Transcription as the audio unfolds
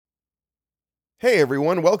Hey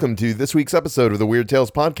everyone, welcome to this week's episode of the Weird Tales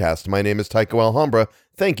Podcast. My name is Tycho Alhambra.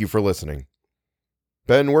 Thank you for listening.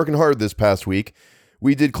 Been working hard this past week.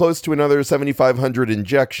 We did close to another 7,500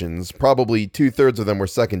 injections. Probably 2/3 of them were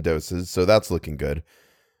second doses, so that's looking good.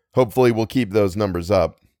 Hopefully we'll keep those numbers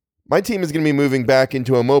up. My team is going to be moving back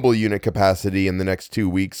into a mobile unit capacity in the next 2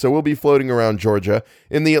 weeks, so we'll be floating around Georgia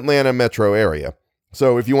in the Atlanta metro area.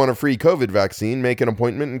 So if you want a free COVID vaccine, make an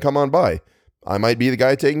appointment and come on by. I might be the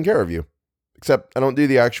guy taking care of you. Except I don't do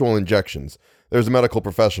the actual injections. There's a medical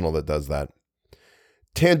professional that does that.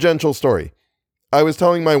 Tangential story. I was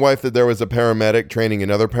telling my wife that there was a paramedic training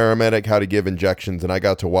another paramedic how to give injections, and I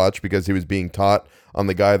got to watch because he was being taught on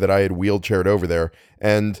the guy that I had wheelchaired over there.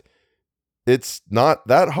 And it's not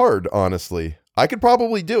that hard, honestly. I could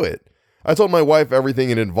probably do it. I told my wife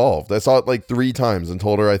everything it involved. I saw it like 3 times and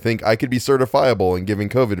told her I think I could be certifiable in giving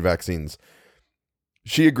COVID vaccines.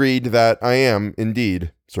 She agreed that I am,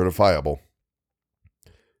 indeed, certifiable.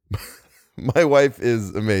 My wife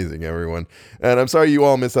is amazing, everyone. And I'm sorry you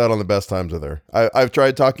all miss out on the best times with her. I've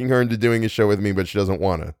tried talking her into doing a show with me, but she doesn't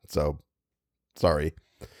want to. So, sorry.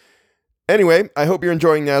 Anyway, I hope you're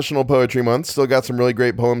enjoying National Poetry Month. Still got some really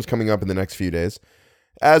great poems coming up in the next few days.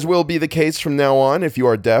 As will be the case from now on, if you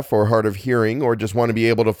are deaf or hard of hearing or just want to be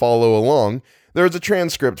able to follow along, there is a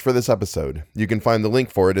transcript for this episode. You can find the link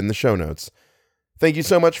for it in the show notes. Thank you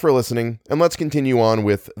so much for listening, and let's continue on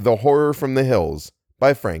with The Horror from the Hills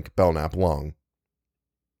by Frank Belknap Long.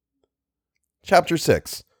 Chapter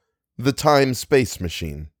 6. The Time-Space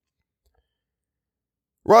Machine.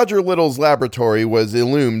 Roger Little's laboratory was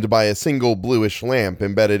illumined by a single bluish lamp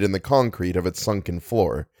embedded in the concrete of its sunken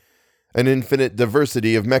floor. An infinite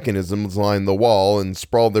diversity of mechanisms lined the wall and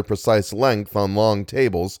sprawled their precise length on long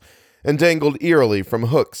tables and dangled eerily from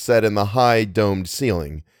hooks set in the high, domed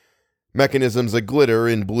ceiling. Mechanisms aglitter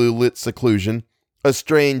in blue-lit seclusion, a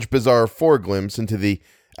strange, bizarre foreglimpse into the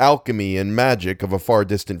alchemy and magic of a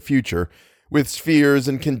far-distant future, with spheres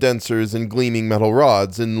and condensers and gleaming metal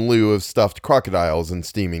rods in lieu of stuffed crocodiles and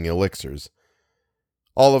steaming elixirs.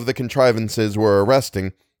 All of the contrivances were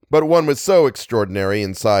arresting, but one was so extraordinary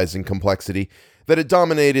in size and complexity that it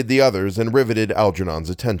dominated the others and riveted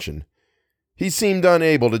Algernon's attention. He seemed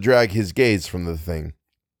unable to drag his gaze from the thing.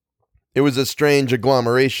 It was a strange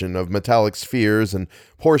agglomeration of metallic spheres and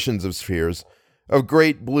portions of spheres, of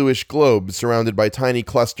great bluish globes surrounded by tiny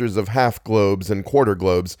clusters of half-globes and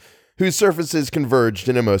quarter-globes, whose surfaces converged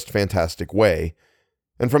in a most fantastic way.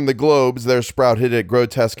 And from the globes there sprouted at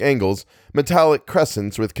grotesque angles metallic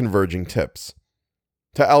crescents with converging tips.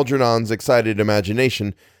 To Algernon's excited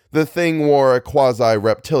imagination, the thing wore a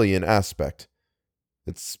quasi-reptilian aspect.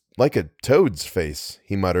 "It's like a toad's face,"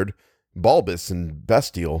 he muttered, "bulbous and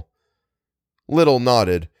bestial." Little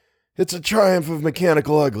nodded. "It's a triumph of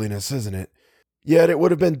mechanical ugliness, isn't it? Yet it would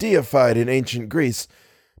have been deified in ancient Greece,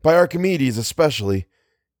 by Archimedes especially.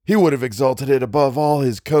 He would have exalted it above all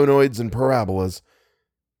his conoids and parabolas."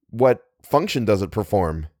 "What function does it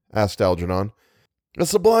perform?" asked Algernon. "A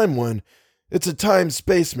sublime one. It's a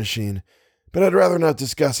time-space machine, but I'd rather not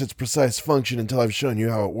discuss its precise function until I've shown you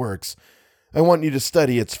how it works. I want you to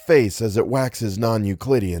study its face as it waxes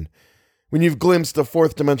non-Euclidean. When you've glimpsed a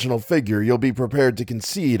fourth-dimensional figure, you'll be prepared to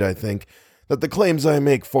concede, I think, that the claims I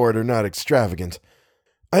make for it are not extravagant.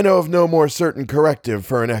 I know of no more certain corrective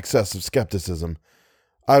for an excess of skepticism.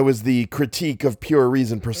 I was the critique of pure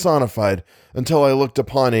reason personified until I looked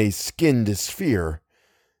upon a skinned sphere.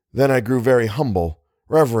 Then I grew very humble,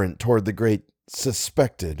 reverent toward the great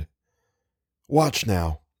suspected. Watch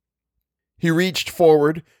now." He reached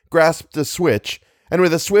forward, grasped a switch, and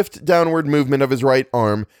with a swift downward movement of his right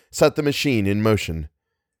arm, set the machine in motion.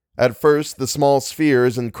 At first, the small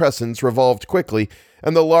spheres and crescents revolved quickly,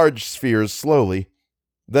 and the large spheres slowly.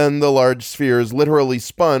 Then the large spheres literally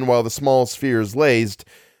spun while the small spheres lazed,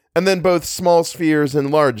 and then both small spheres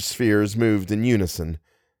and large spheres moved in unison.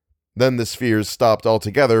 Then the spheres stopped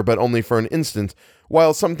altogether, but only for an instant,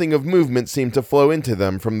 while something of movement seemed to flow into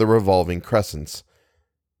them from the revolving crescents.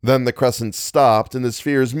 Then the crescents stopped, and the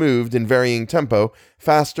spheres moved in varying tempo,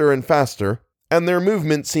 faster and faster, and their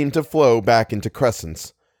movement seemed to flow back into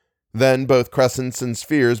crescents. Then both crescents and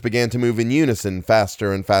spheres began to move in unison,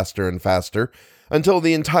 faster and faster and faster, until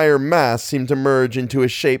the entire mass seemed to merge into a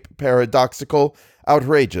shape paradoxical,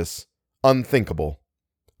 outrageous, unthinkable.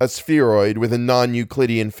 A spheroid with a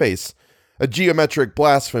non-Euclidean face, a geometric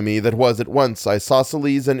blasphemy that was at once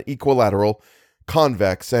isosceles and equilateral,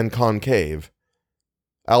 convex and concave.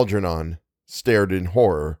 Algernon stared in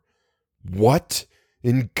horror. "What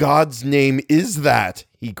in God's name is that?"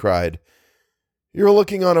 he cried. "You're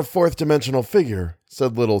looking on a fourth-dimensional figure,"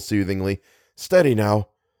 said Little soothingly. "Steady now."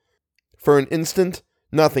 For an instant,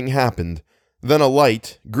 nothing happened. Then a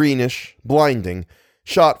light, greenish, blinding,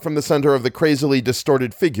 shot from the center of the crazily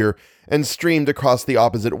distorted figure and streamed across the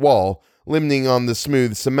opposite wall, limning on the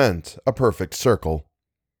smooth cement a perfect circle.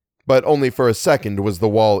 But only for a second was the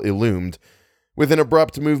wall illumined. With an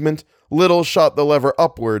abrupt movement, Little shot the lever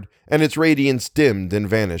upward, and its radiance dimmed and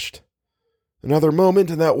vanished. "Another moment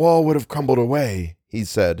and that wall would have crumbled away," he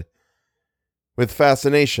said. With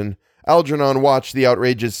fascination, Algernon watched the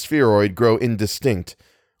outrageous spheroid grow indistinct,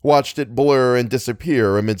 watched it blur and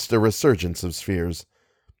disappear amidst a resurgence of spheres.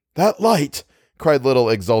 "That light," cried Little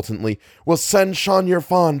exultantly, "will send Shanya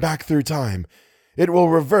Fawn back through time. It will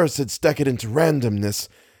reverse its decadent randomness,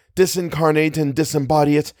 disincarnate and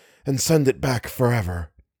disembody it, and send it back forever."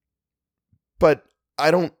 "But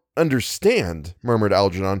I don't understand," murmured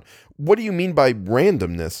Algernon. "What do you mean by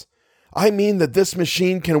randomness?" "I mean that this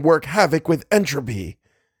machine can work havoc with entropy."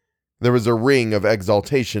 There was a ring of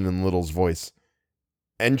exaltation in Little's voice.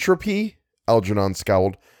 "Entropy?" Algernon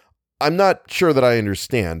scowled. "I'm not sure that I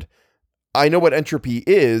understand. I know what entropy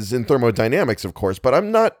is in thermodynamics, of course, but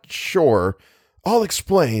I'm not sure." "I'll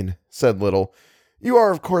explain," said Little. "You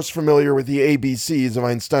are, of course, familiar with the ABCs of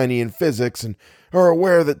Einsteinian physics and are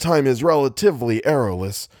aware that time is relatively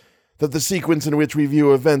errorless, that the sequence in which we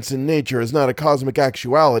view events in nature is not a cosmic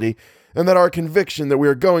actuality, and that our conviction that we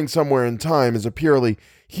are going somewhere in time is a purely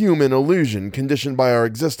human illusion conditioned by our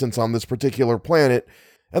existence on this particular planet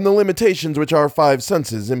and the limitations which our five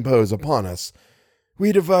senses impose upon us.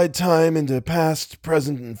 We divide time into past,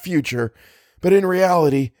 present, and future, but in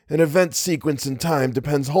reality, an event sequence in time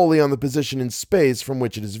depends wholly on the position in space from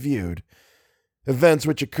which it is viewed. Events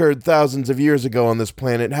which occurred thousands of years ago on this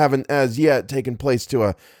planet haven't as yet taken place to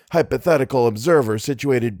a hypothetical observer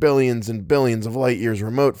situated billions and billions of light years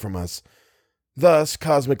remote from us. Thus,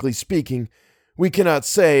 cosmically speaking, we cannot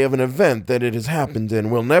say of an event that it has happened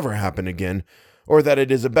and will never happen again, or that it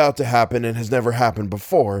is about to happen and has never happened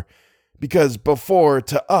before, because before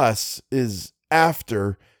to us is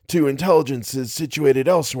after to intelligences situated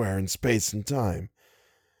elsewhere in space and time.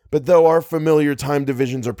 But though our familiar time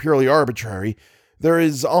divisions are purely arbitrary, there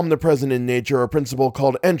is omnipresent in nature a principle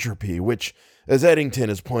called entropy, which, as Eddington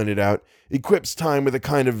has pointed out, equips time with a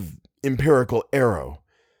kind of empirical arrow.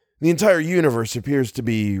 The entire universe appears to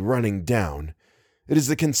be running down. It is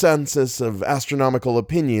the consensus of astronomical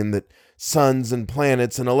opinion that suns and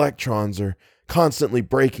planets and electrons are constantly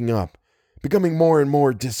breaking up, becoming more and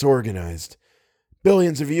more disorganized.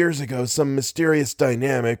 Billions of years ago, some mysterious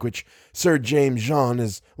dynamic, which Sir James Jean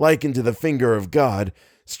has likened to the finger of God,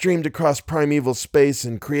 streamed across primeval space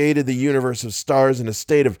and created the universe of stars in a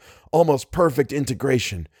state of almost perfect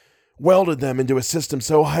integration, welded them into a system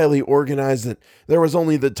so highly organized that there was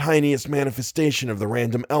only the tiniest manifestation of the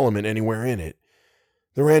random element anywhere in it.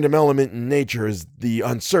 The random element in nature is the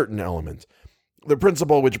uncertain element, the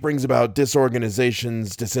principle which brings about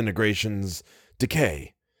disorganizations, disintegrations,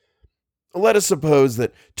 decay. Let us suppose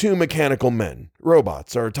that two mechanical men,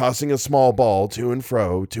 robots, are tossing a small ball to and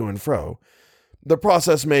fro, to and fro. The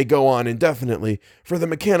process may go on indefinitely, for the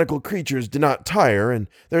mechanical creatures do not tire, and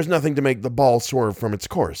there's nothing to make the ball swerve from its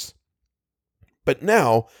course. But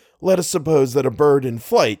now, let us suppose that a bird in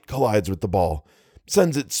flight collides with the ball,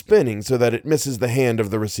 sends it spinning so that it misses the hand of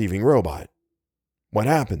the receiving robot. What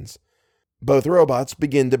happens? Both robots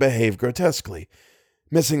begin to behave grotesquely.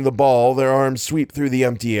 Missing the ball, their arms sweep through the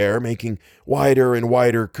empty air, making wider and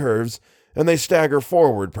wider curves, and they stagger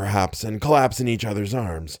forward, perhaps, and collapse in each other's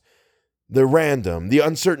arms. The random, the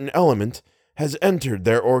uncertain element has entered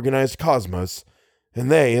their organized cosmos,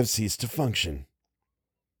 and they have ceased to function.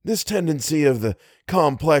 This tendency of the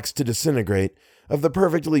complex to disintegrate, of the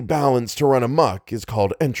perfectly balanced to run amok, is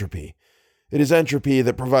called entropy. It is entropy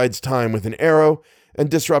that provides time with an arrow, and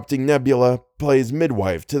disrupting nebula plays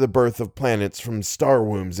midwife to the birth of planets from star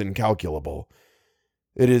wombs incalculable.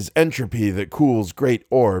 It is entropy that cools great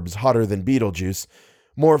orbs hotter than Betelgeuse,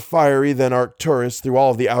 more fiery than Arcturus through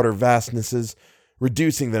all the outer vastnesses,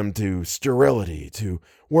 reducing them to sterility, to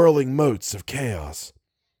whirling motes of chaos.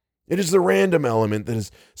 It is the random element that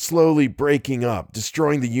is slowly breaking up,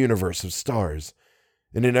 destroying the universe of stars.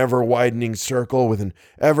 In an ever-widening circle with an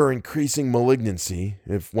ever-increasing malignancy,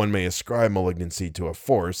 if one may ascribe malignancy to a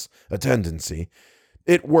force, a tendency,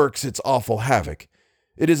 it works its awful havoc.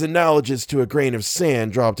 It is analogous to a grain of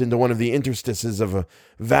sand dropped into one of the interstices of a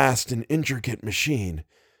vast and intricate machine.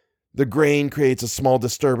 The grain creates a small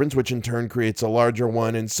disturbance, which in turn creates a larger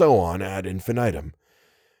one, and so on ad infinitum.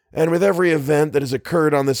 And with every event that has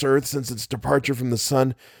occurred on this earth since its departure from the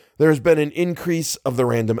sun, there has been an increase of the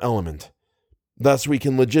random element. Thus we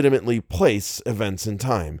can legitimately place events in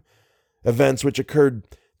time. Events which occurred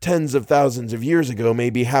tens of thousands of years ago may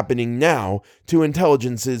be happening now to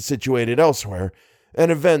intelligences situated elsewhere,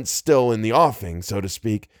 and events still in the offing, so to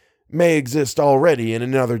speak, may exist already in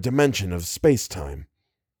another dimension of space-time.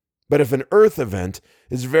 But if an Earth event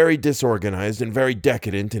is very disorganized and very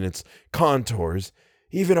decadent in its contours,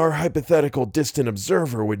 even our hypothetical distant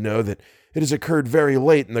observer would know that it has occurred very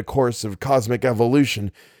late in the course of cosmic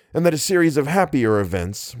evolution, and that a series of happier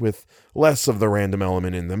events, with less of the random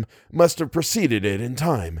element in them, must have preceded it in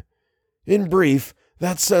time. In brief,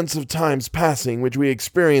 that sense of time's passing which we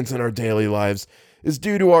experience in our daily lives is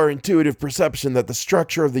due to our intuitive perception that the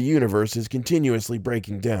structure of the universe is continuously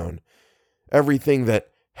breaking down. Everything that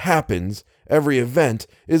happens, every event,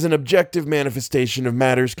 is an objective manifestation of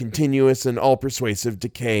matter's continuous and all-persuasive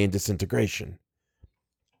decay and disintegration.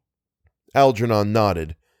 Algernon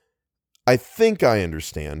nodded. I think I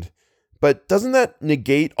understand, but doesn't that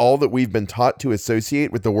negate all that we've been taught to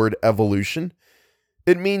associate with the word evolution?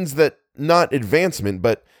 It means that not advancement,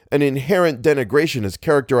 but an inherent denigration has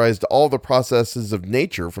characterized all the processes of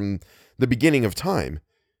nature from the beginning of time.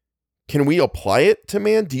 Can we apply it to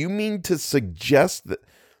man? Do you mean to suggest that...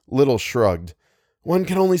 Little shrugged. One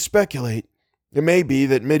can only speculate. It may be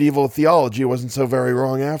that medieval theology wasn't so very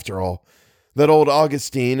wrong after all. That old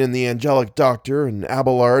Augustine and the angelic doctor and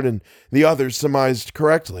Abelard and the others surmised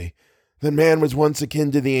correctly. That man was once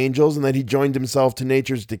akin to the angels and that he joined himself to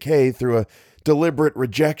nature's decay through a deliberate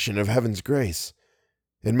rejection of heaven's grace.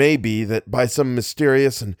 It may be that by some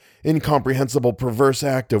mysterious and incomprehensible perverse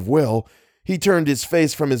act of will, he turned his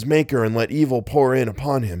face from his maker and let evil pour in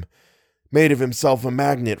upon him, made of himself a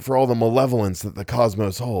magnet for all the malevolence that the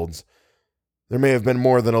cosmos holds. There may have been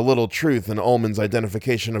more than a little truth in Ullman's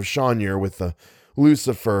identification of Shanier with the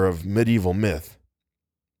Lucifer of medieval myth.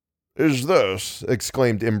 Is this,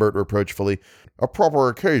 exclaimed Imbert reproachfully, a proper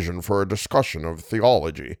occasion for a discussion of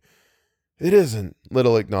theology? It isn't,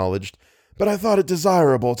 Little acknowledged, but I thought it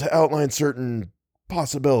desirable to outline certain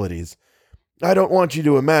possibilities. I don't want you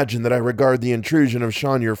to imagine that I regard the intrusion of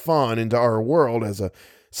Shanier Fawn into our world as a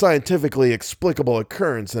scientifically explicable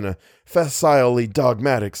occurrence in a facilely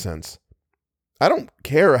dogmatic sense. I don't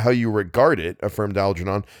care how you regard it, affirmed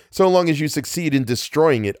Algernon, so long as you succeed in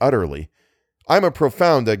destroying it utterly. I'm a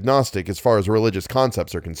profound agnostic as far as religious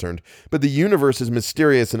concepts are concerned, but the universe is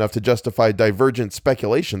mysterious enough to justify divergent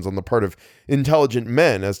speculations on the part of intelligent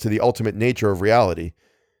men as to the ultimate nature of reality.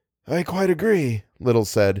 I quite agree, Little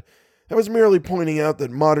said. I was merely pointing out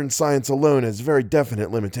that modern science alone has very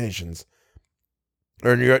definite limitations.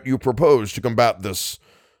 And yet you propose to combat this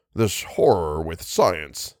horror with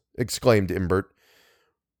science, exclaimed Imbert.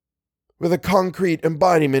 With a concrete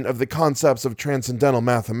embodiment of the concepts of transcendental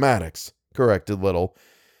mathematics, corrected Little,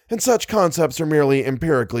 and such concepts are merely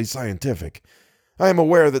empirically scientific. I am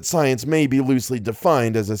aware that science may be loosely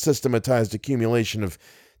defined as a systematized accumulation of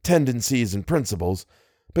tendencies and principles,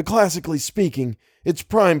 but classically speaking, its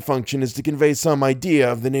prime function is to convey some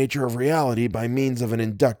idea of the nature of reality by means of an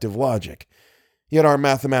inductive logic. Yet our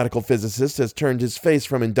mathematical physicist has turned his face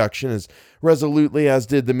from induction as resolutely as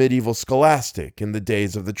did the medieval scholastic in the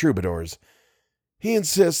days of the troubadours. He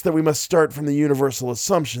insists that we must start from the universal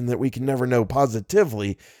assumption that we can never know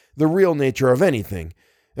positively the real nature of anything,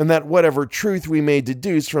 and that whatever truth we may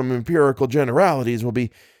deduce from empirical generalities will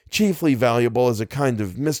be chiefly valuable as a kind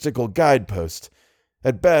of mystical guidepost,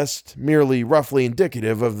 at best merely roughly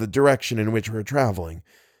indicative of the direction in which we're traveling,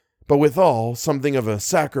 but withal something of a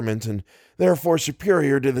sacrament and therefore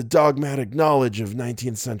superior to the dogmatic knowledge of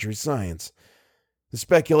 19th century science. The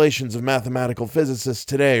speculations of mathematical physicists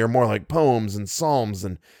today are more like poems and psalms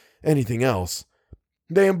than anything else.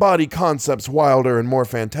 They embody concepts wilder and more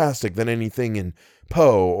fantastic than anything in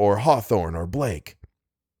Poe or Hawthorne or Blake.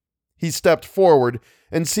 He stepped forward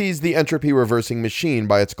and seized the entropy-reversing machine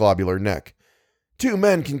by its globular neck. 2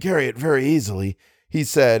 men can carry it very easily, he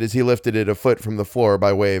said as he lifted it a foot from the floor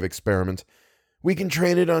by way of experiment. We can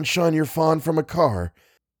train it on Shanier Fawn from a car.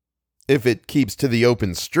 If it keeps to the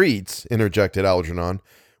open streets, interjected Algernon,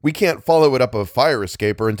 we can't follow it up a fire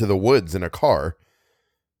escape or into the woods in a car.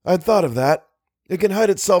 I'd thought of that. It can hide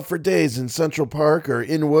itself for days in Central Park or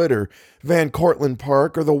Inwood or Van Cortlandt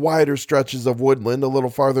Park or the wider stretches of woodland a little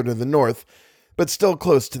farther to the north, but still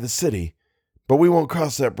close to the city. But we won't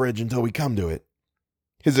cross that bridge until we come to it.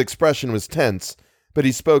 His expression was tense, but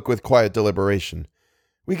he spoke with quiet deliberation.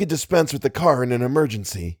 We could dispense with the car in an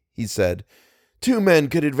emergency, he said. 2 men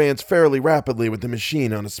could advance fairly rapidly with the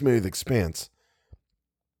machine on a smooth expanse.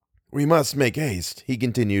 We must make haste, he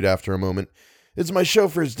continued after a moment. It's my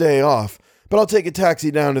chauffeur's day off, but I'll take a taxi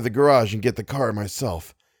down to the garage and get the car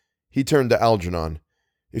myself. He turned to Algernon.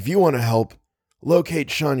 If you want to help, locate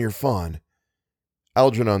Shanier Fawn.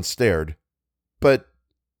 Algernon stared. But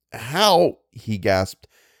How? He gasped.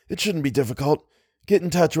 It shouldn't be difficult. Get in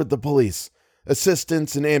touch with the police,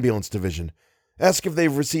 assistance and ambulance division. Ask if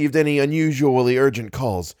they've received any unusually urgent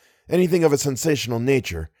calls, anything of a sensational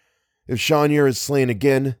nature. If Shanier is slain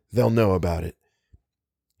again, they'll know about it.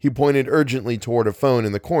 He pointed urgently toward a phone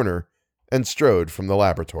in the corner and strode from the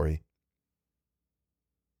laboratory.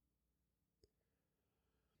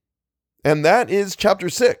 And that is Chapter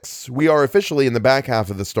 6. We are officially in the back half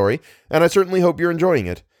of the story, and I certainly hope you're enjoying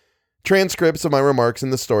it. Transcripts of my remarks in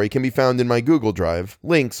the story can be found in my Google Drive.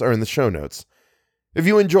 Links are in the show notes. If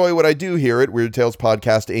you enjoy what I do here at Weird Tales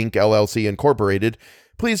Podcast Inc. LLC Incorporated,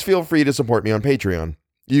 please feel free to support me on Patreon.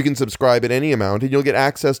 You can subscribe at any amount and you'll get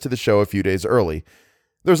access to the show a few days early.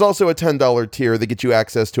 There's also a $10 tier that gets you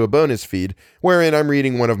access to a bonus feed wherein I'm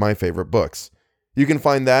reading one of my favorite books. You can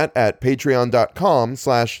find that at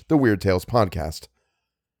patreon.com/The Weird Tales Podcast.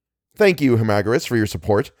 Thank you, Hermagoras, for your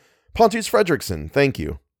support. Pontus Fredrickson, thank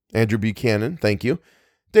you. Andrew Buchanan, thank you.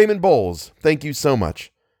 Damon Bowles, thank you so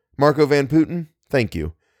much. Marco Van Putten, thank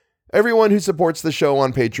you. Everyone who supports the show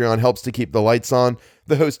on Patreon helps to keep the lights on,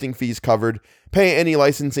 the hosting fees covered, pay any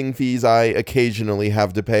licensing fees I occasionally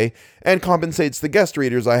have to pay, and compensates the guest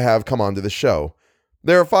readers I have come onto the show.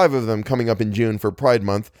 There are 5 of them coming up in June for Pride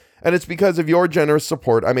Month, and it's because of your generous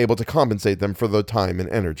support I'm able to compensate them for the time and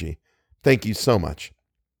energy. Thank you so much.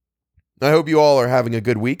 I hope you all are having a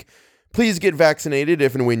good week. Please get vaccinated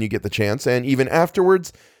if and when you get the chance, and even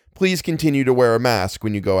afterwards, please continue to wear a mask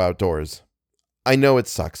when you go outdoors. I know it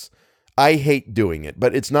sucks. I hate doing it,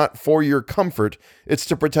 but it's not for your comfort, it's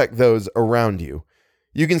to protect those around you.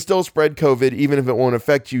 You can still spread COVID even if it won't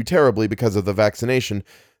affect you terribly because of the vaccination,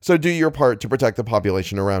 so do your part to protect the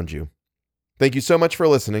population around you. Thank you so much for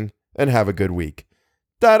listening, and have a good week.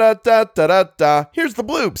 Da-da-da-da-da-da. Here's the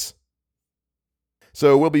bloops.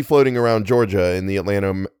 So we'll be floating around Georgia in the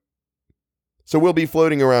Atlanta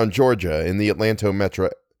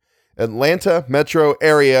metro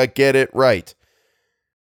area, get it right,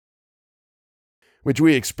 which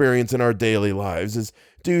we experience in our daily lives is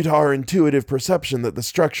due to our intuitive perception that the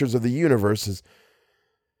structures of the universe is...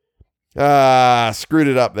 screwed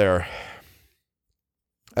it up there.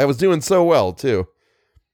 I was doing so well, too.